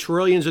about the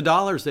trillions of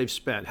dollars they've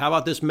spent? How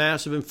about this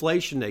massive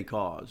inflation they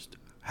caused?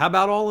 How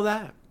about all of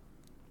that?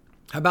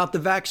 How about the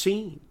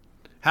vaccine?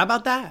 How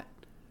about that?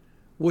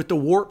 With the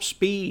warp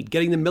speed,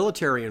 getting the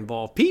military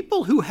involved.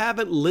 People who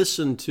haven't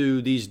listened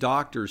to these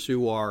doctors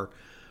who are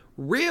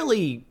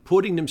really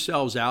putting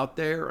themselves out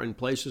there in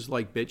places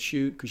like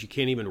BitChute, because you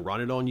can't even run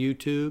it on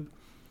YouTube,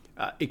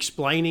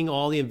 explaining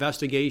all the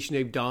investigation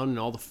they've done and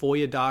all the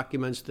FOIA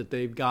documents that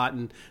they've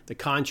gotten, the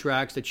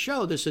contracts that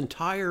show this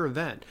entire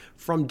event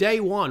from day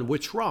one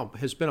with Trump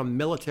has been a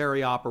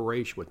military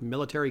operation with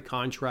military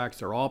contracts.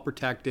 They're all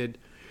protected.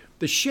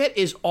 The shit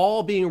is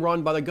all being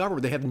run by the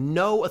government. They have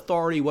no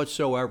authority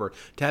whatsoever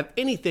to have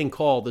anything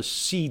called the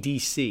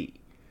CDC,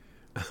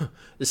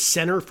 the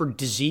Center for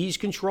Disease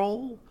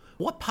Control.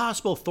 What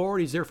possible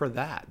authority is there for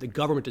that? The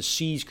government to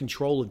seize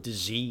control of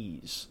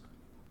disease,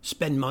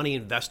 spend money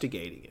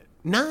investigating it.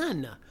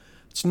 None.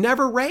 It's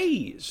never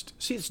raised.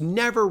 See, it's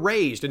never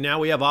raised. And now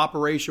we have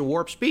Operation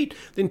Warp Speed.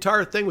 The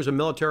entire thing was a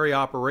military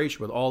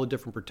operation with all the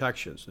different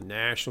protections, the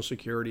national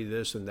security,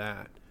 this and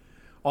that,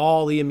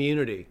 all the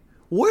immunity.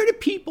 Where do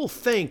people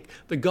think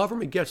the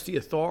government gets the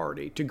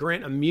authority to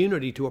grant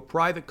immunity to a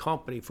private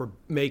company for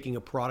making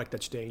a product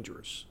that's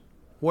dangerous?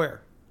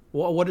 Where?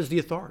 What is the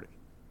authority?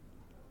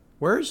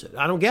 Where is it?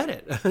 I don't get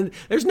it.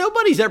 There's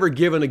nobody's ever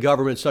given the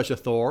government such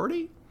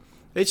authority.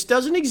 It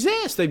doesn't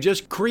exist. They've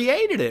just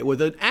created it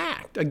with an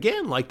act,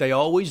 again, like they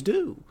always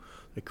do.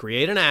 They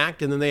create an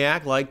act, and then they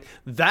act like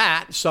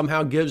that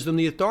somehow gives them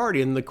the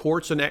authority, and the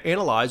courts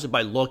analyze it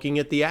by looking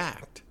at the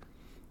act.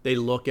 They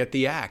look at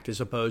the act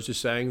as opposed to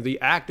saying the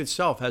act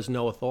itself has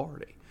no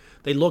authority.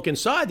 They look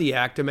inside the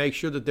act to make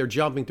sure that they're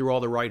jumping through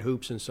all the right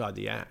hoops inside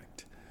the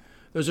act.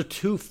 Those are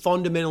two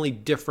fundamentally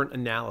different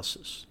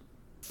analyses.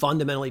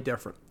 Fundamentally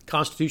different.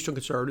 Constitutional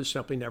conservatives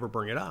simply never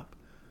bring it up.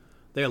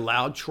 They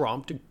allowed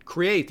Trump to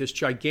create this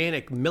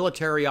gigantic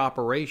military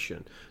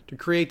operation, to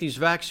create these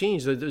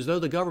vaccines, as though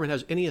the government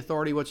has any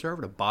authority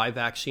whatsoever to buy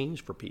vaccines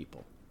for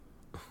people.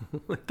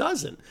 It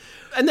doesn't.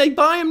 And they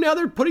buy them now,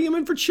 they're putting them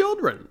in for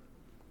children.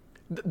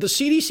 The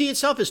CDC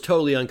itself is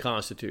totally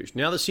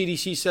unconstitutional. Now the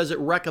CDC says it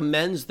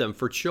recommends them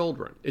for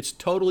children. It's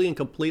totally and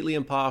completely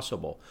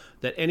impossible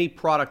that any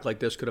product like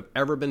this could have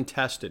ever been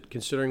tested,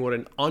 considering what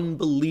an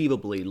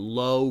unbelievably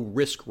low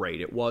risk rate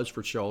it was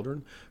for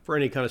children for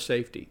any kind of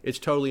safety. It's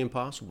totally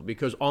impossible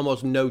because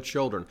almost no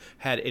children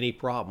had any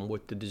problem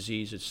with the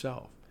disease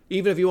itself,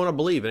 even if you want to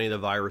believe any of the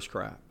virus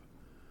crap.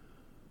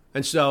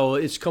 And so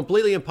it's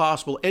completely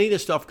impossible. Any of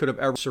this stuff could have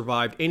ever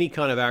survived any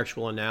kind of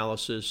actual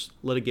analysis,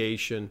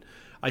 litigation.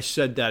 I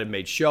said that and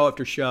made show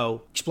after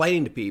show,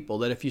 explaining to people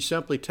that if you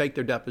simply take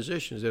their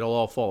depositions, it'll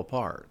all fall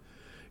apart.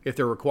 If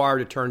they're required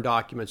to turn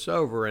documents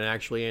over and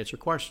actually answer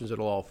questions,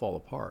 it'll all fall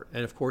apart.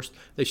 And of course,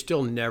 they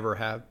still never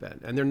have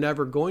been. And they're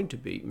never going to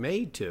be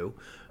made to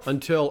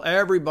until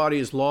everybody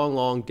is long,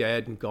 long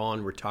dead and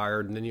gone,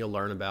 retired. And then you'll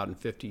learn about in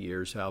 50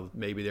 years how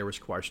maybe there was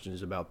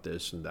questions about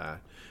this and that.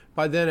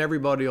 By then,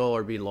 everybody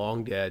will be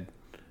long dead.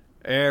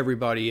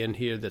 Everybody in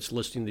here that's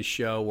listening to the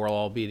show will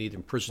all be in either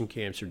prison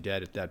camps or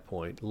dead at that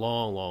point.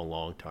 Long, long,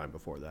 long time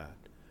before that.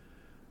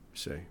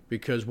 See?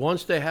 Because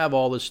once they have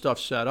all this stuff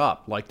set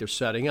up, like they're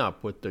setting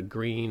up with the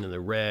green and the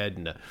red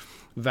and the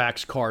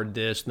Vax card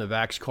this and the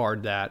Vax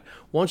card that,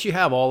 once you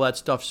have all that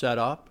stuff set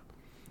up,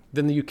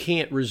 then you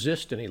can't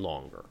resist any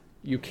longer.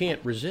 You can't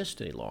resist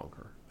any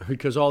longer.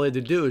 Because all they had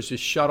to do is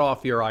just shut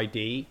off your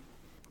ID.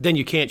 Then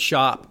you can't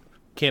shop,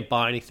 can't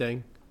buy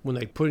anything. When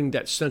they putting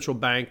that central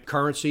bank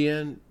currency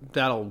in,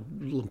 that'll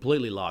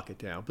completely lock it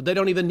down. But they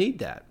don't even need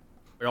that.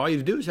 All you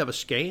have to do is have a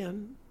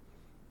scan.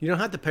 You don't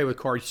have to pay with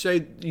cards.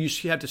 Say you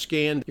have to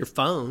scan your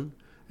phone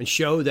and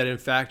show that, in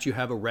fact, you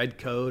have a red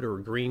code or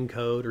a green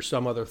code or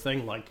some other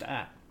thing like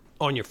that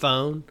on your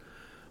phone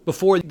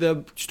before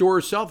the store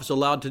itself is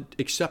allowed to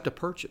accept a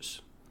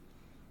purchase.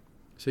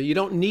 So you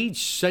don't need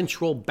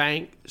central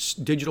bank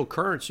digital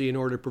currency in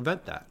order to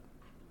prevent that.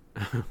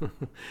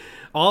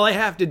 All they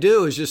have to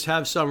do is just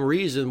have some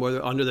reason,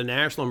 whether under the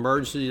national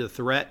emergency, the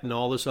threat, and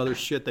all this other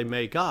shit they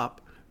make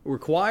up,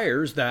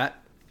 requires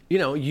that,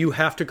 you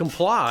have to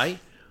comply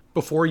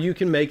before you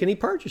can make any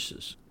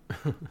purchases,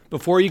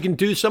 before you can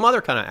do some other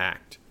kind of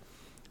act.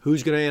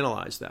 Who's going to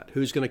analyze that?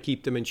 Who's going to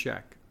keep them in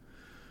check?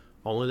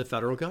 Only the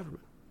federal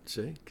government,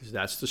 see? Because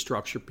that's the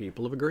structure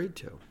people have agreed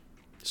to.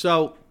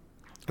 So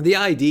the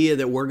idea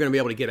that we're going to be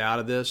able to get out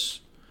of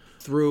this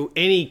through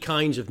any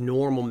kinds of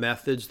normal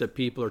methods that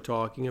people are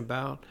talking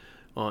about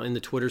in the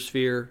Twitter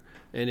sphere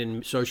and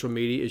in social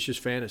media is just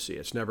fantasy.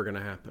 It's never going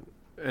to happen.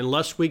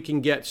 Unless we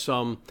can get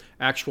some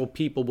actual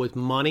people with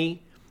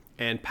money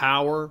and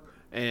power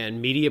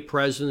and media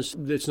presence,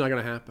 it's not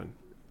going to happen.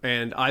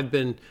 And I've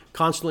been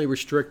constantly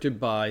restricted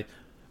by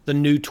the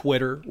new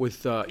Twitter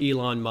with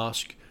Elon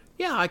Musk.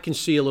 Yeah, I can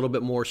see a little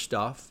bit more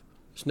stuff.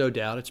 There's no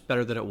doubt it's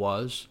better than it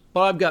was.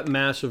 But I've got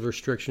massive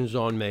restrictions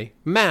on me,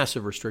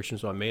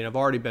 and I've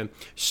already been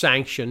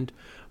sanctioned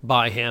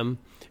by him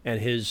and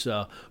his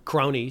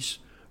cronies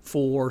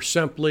for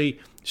simply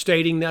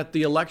stating that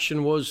the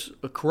election was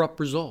corrupt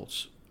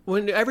results,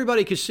 when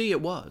everybody could see it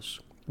was.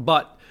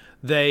 But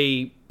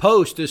they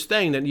post this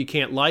thing that you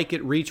can't like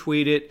it,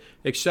 retweet it,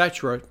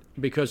 etc.,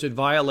 because it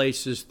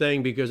violates this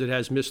thing, because it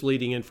has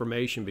misleading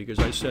information, because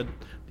I said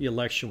the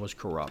election was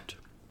corrupt.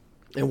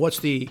 And what's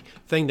the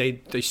thing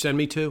they send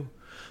me to?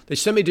 They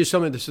sent me to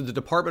something that said the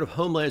Department of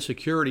Homeland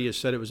Security has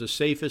said it was the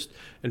safest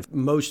and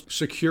most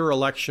secure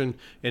election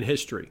in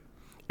history.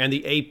 And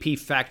the AP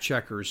fact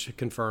checkers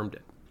confirmed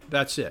it.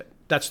 That's it.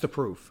 That's the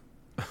proof.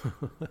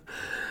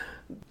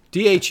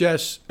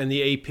 DHS and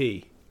the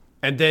AP.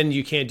 And then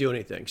you can't do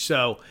anything.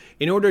 So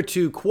in order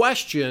to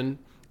question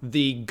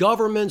the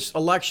government's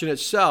election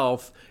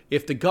itself,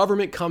 if the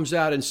government comes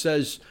out and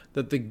says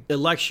that the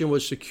election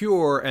was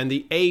secure and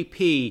the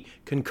AP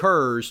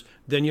concurs,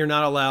 then you're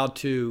not allowed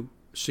to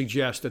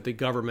suggest that the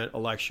government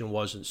election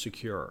wasn't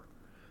secure.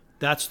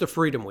 That's the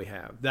freedom we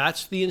have.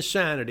 That's the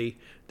insanity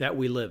that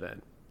we live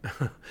in.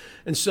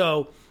 And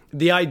so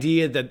the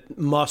idea that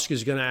Musk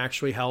is going to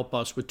actually help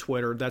us with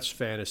Twitter, that's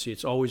fantasy.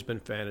 It's always been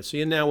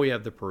fantasy. And now we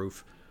have the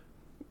proof.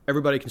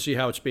 Everybody can see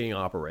how it's being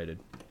operated.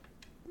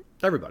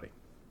 Everybody.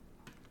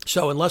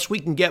 So unless we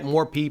can get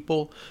more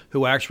people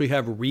who actually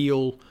have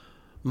real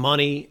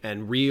money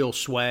and real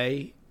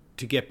sway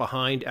to get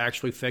behind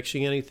actually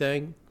fixing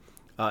anything,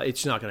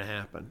 it's not going to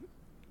happen.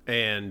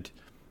 And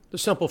The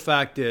simple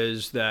fact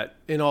is that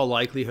in all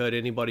likelihood,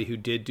 anybody who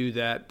did do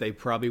that, they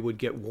probably would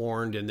get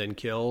warned and then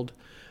killed.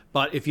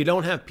 But if you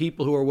don't have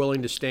people who are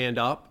willing to stand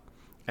up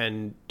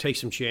and take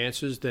some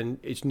chances, then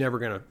it's never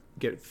going to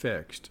get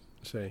fixed.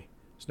 See,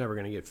 it's never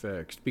going to get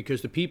fixed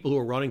because the people who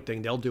are running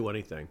things, they'll do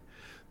anything.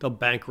 They'll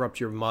bankrupt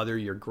your mother,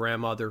 your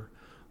grandmother.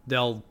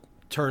 They'll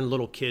turn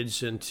little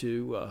kids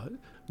into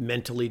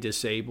mentally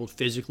disabled,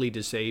 physically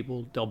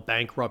disabled. They'll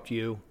bankrupt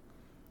you.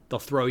 They'll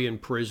throw you in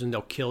prison.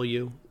 They'll kill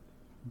you.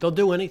 They'll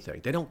do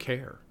anything. They don't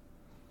care.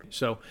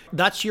 So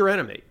that's your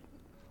enemy.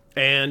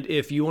 And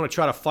if you want to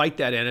try to fight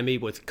that enemy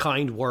with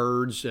kind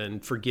words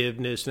and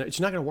forgiveness, it's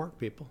not going to work,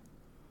 people.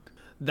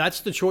 That's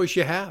the choice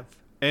you have.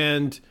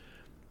 And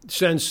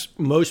since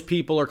most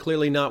people are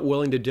clearly not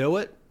willing to do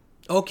it,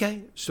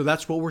 okay, so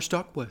that's what we're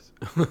stuck with.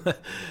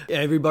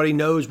 Everybody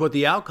knows what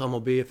the outcome will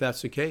be if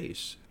that's the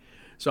case.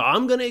 So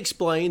I'm going to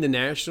explain the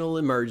Nat'l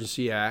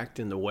Emergency Act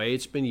and the way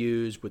it's been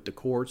used with the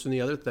courts and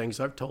the other things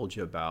I've told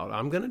you about.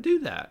 I'm going to do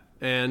that.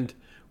 And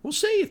we'll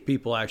see if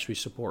people actually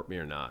support me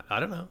or not. I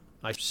don't know.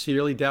 I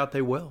sincerely doubt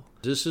they will.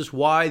 This is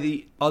why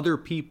the other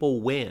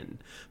people win,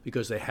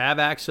 because they have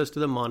access to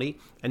the money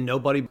and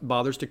nobody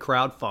bothers to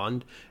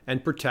crowdfund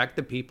and protect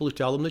the people who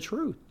tell them the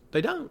truth.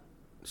 They don't.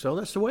 So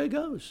that's the way it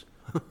goes.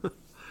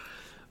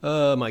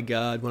 Oh, my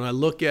God. When I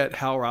look at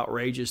how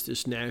outrageous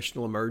this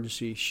national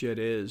emergency shit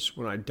is,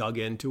 when I dug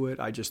into it,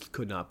 I just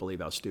could not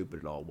believe how stupid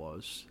it all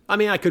was. I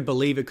mean, I could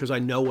believe it because I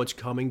know what's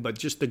coming, but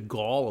just the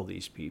gall of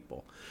these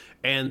people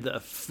and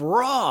the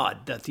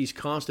fraud that these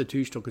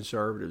constitutional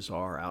conservatives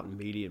are out in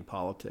media and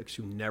politics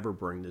who never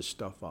bring this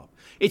stuff up.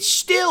 It's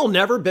still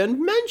never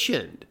been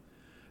mentioned.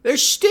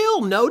 There's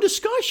still no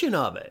discussion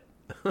of it.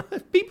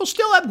 People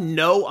still have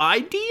no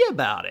idea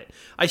about it.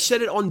 I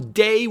said it on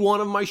day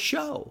one of my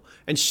show,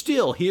 and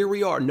still here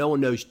we are. No one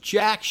knows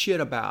jack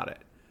shit about it.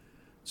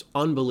 It's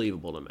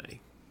unbelievable to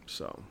me.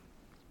 So,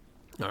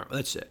 all right,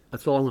 that's it.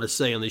 That's all I'm going to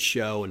say on this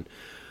show. And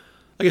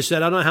like I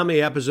said, I don't know how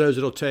many episodes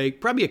it'll take.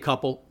 Probably a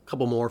couple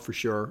more for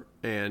sure.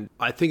 And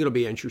I think it'll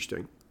be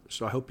interesting.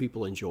 So I hope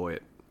people enjoy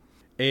it.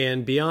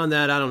 And beyond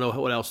that, I don't know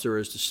what else there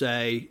is to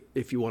say.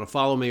 If you want to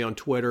follow me on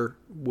Twitter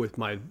with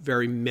my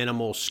very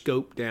minimal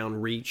scope down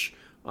reach,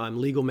 I'm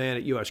Legal Man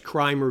at U.S.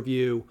 Crime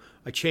Review.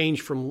 I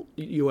changed from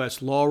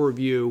U.S. Law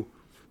Review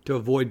to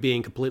avoid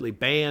being completely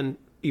banned,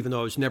 even though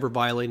I was never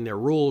violating their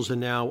rules.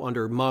 And now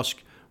under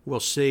Musk,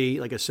 we'll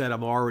see. Like I said,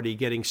 I'm already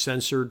getting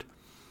censored,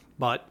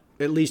 but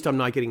at least I'm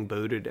not getting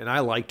booted. And I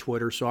like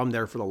Twitter, so I'm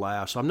there for the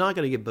laughs. I'm not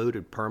going to get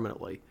booted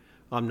permanently.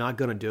 I'm not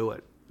going to do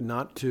it.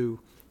 Not to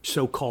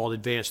so-called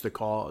advance the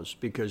cause,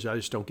 because I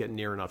just don't get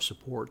near enough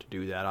support to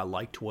do that. I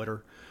like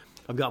Twitter.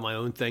 I've got my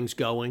own things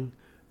going,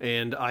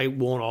 and I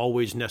won't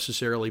always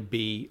necessarily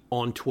be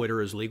on Twitter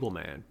as Legal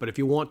Man. But if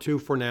you want to,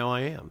 for now,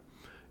 I am.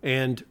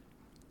 And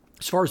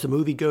as far as the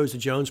movie goes, The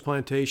Jones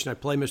Plantation, I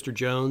play Mr.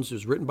 Jones. It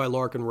was written by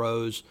Larkin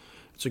Rose.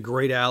 It's a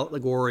great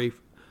allegory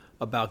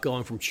about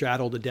going from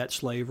chattel to debt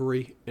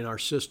slavery in our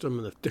system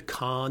and the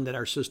con that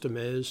our system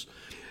is.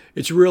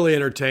 It's really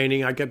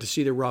entertaining. I got to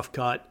see the rough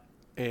cut,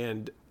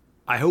 and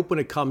I hope when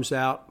it comes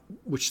out,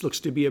 which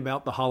looks to be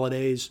about the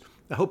holidays,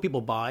 I hope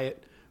people buy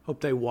it. Hope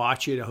they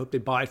watch it. I hope they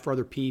buy it for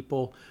other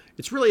people.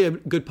 It's really a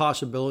good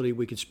possibility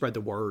we could spread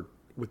the word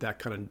with that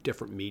kind of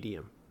different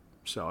medium.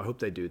 So I hope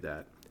they do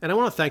that. And I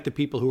want to thank the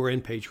people who are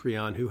in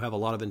Patreon, who have a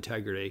lot of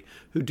integrity,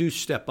 who do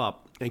step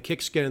up and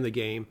kick skin in the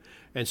game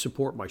and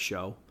support my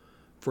show,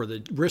 for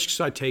the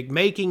risks I take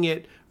making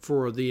it,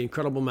 for the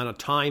incredible amount of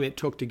time it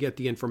took to get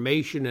the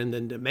information and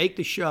then to make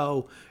the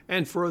show,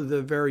 and for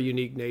the very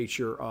unique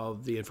nature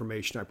of the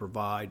information I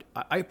provide.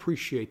 I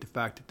appreciate the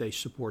fact that they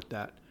support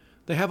that.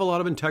 They have a lot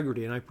of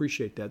integrity, and I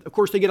appreciate that. Of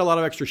course, they get a lot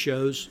of extra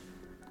shows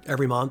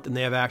every month, and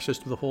they have access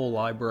to the whole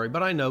library.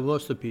 But I know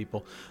most of the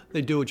people,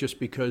 they do it just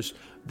because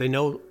they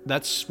know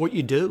that's what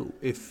you do.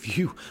 If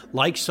you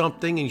like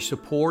something and you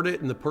support it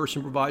and the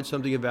person provides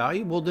something of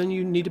value, well, then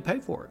you need to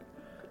pay for it.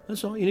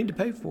 That's all. You need to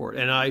pay for it.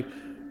 And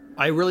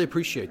I really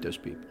appreciate those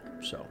people.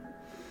 So,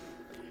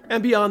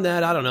 and beyond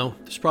that, I don't know.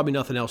 There's probably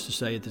nothing else to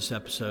say at this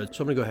episode.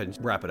 So I'm going to go ahead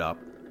and wrap it up.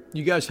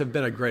 You guys have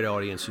been a great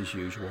audience as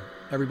usual.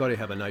 Everybody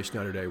have a nice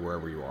night or day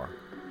wherever you are.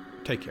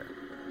 Take care.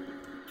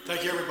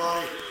 Thank you,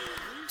 everybody.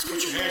 Let's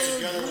put your hands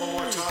together one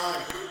more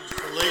time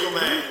for Legal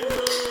Man.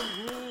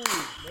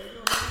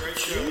 Great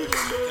show.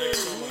 Thanks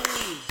so much.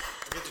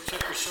 I get to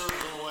tip your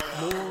servers on the way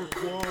out.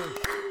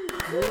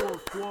 More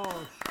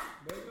quash.